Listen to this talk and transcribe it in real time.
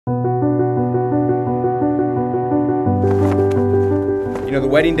You know, the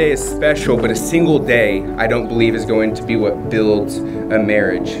wedding day is special, but a single day I don't believe is going to be what builds a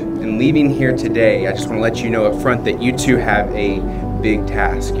marriage. And leaving here today, I just want to let you know up front that you two have a big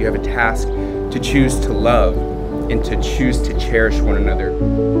task. You have a task to choose to love and to choose to cherish one another.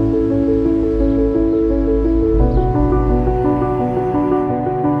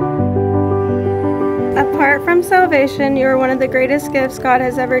 Apart from salvation, you are one of the greatest gifts God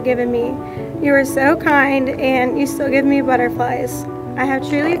has ever given me. You are so kind, and you still give me butterflies. I have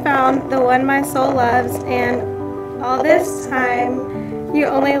truly found the one my soul loves, and all this time, you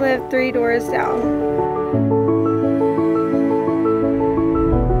only live 3 doors down.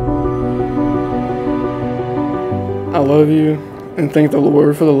 I love you and thank the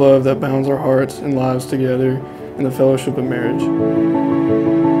Lord for the love that bounds our hearts and lives together in the fellowship of marriage.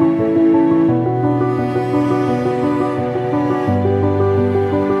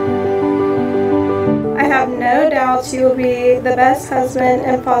 I have no doubts you will be the best husband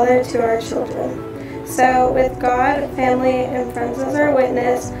and father to our children. So with God, family, and friends as our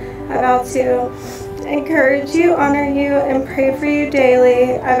witness, I vow to encourage you, honor you, and pray for you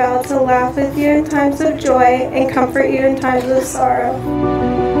daily. I vow to laugh with you in times of joy and comfort you in times of sorrow.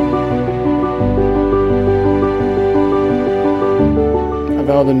 I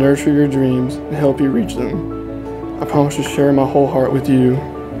vow to nurture your dreams and help you reach them. I promise to share my whole heart with you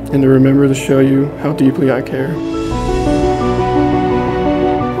and to remember to show you how deeply I care.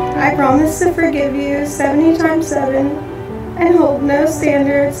 I promise to forgive you 70 times 7 and hold no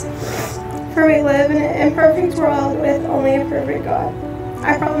standards, for we live in an imperfect world with only a perfect God.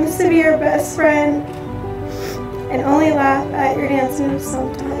 I promise to be your best friend and only laugh at your dance moves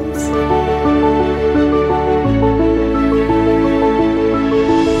sometimes.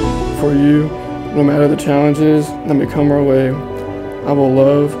 For you, no matter the challenges that may come our way, I will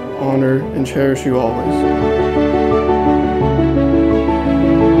love, honor, and cherish you always.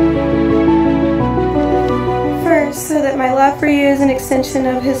 So that my love for you is an extension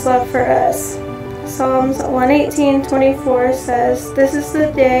of his love for us. Psalms 118:24 says, "This is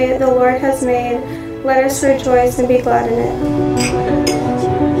the day the Lord has made. Let us rejoice and be glad in it."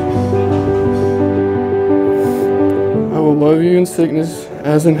 I will love you in sickness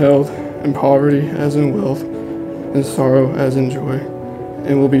as in health, in poverty as in wealth, in sorrow as in joy,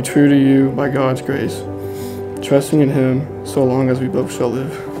 and will be true to you by God's grace, trusting in him so long as we both shall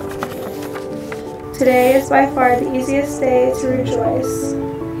live. Today is by far the easiest day to rejoice.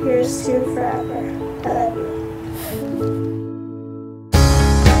 Here's to forever. I love you.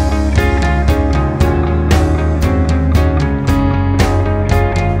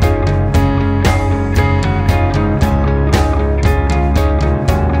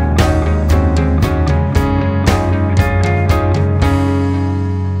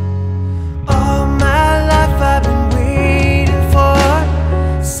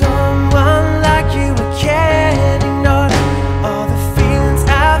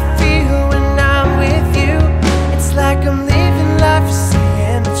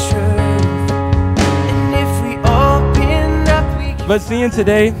 But seeing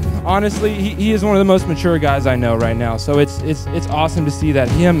today, honestly, he is one of the most mature guys I know right now. So it's awesome to see that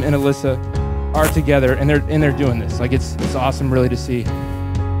him and Alyssa are together and they're doing this. Like it's awesome really to see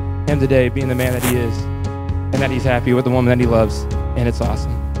him today being the man that he is and that he's happy with the woman that he loves, and it's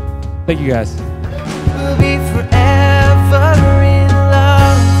awesome. Thank you guys. We'll be forever in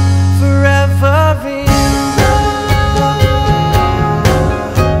love, forever in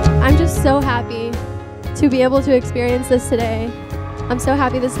love. I'm just so happy to be able to experience this today. I'm so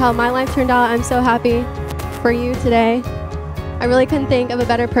happy this is how my life turned out. I'm so happy for you today. I really couldn't think of a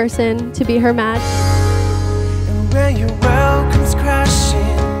better person to be her match. And when your world comes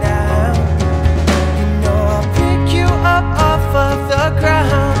crashing down, you know I'll pick you up off of the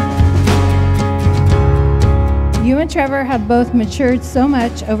ground. You and Trevor have both matured so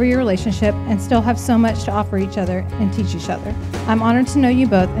much over your relationship and still have so much to offer each other and teach each other. I'm honored to know you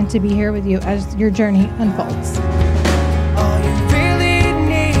both and to be here with you as your journey unfolds. All you really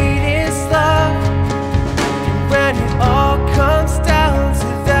need is love. And when it all comes down to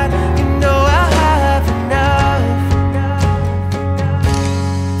that, you know I have enough.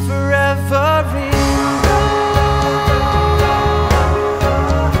 Forever in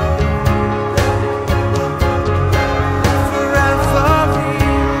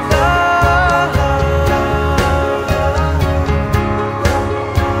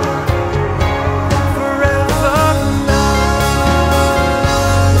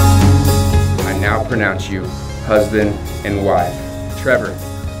pronounce you husband and wife. Trevor,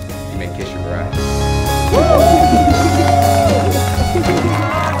 you may kiss your bride.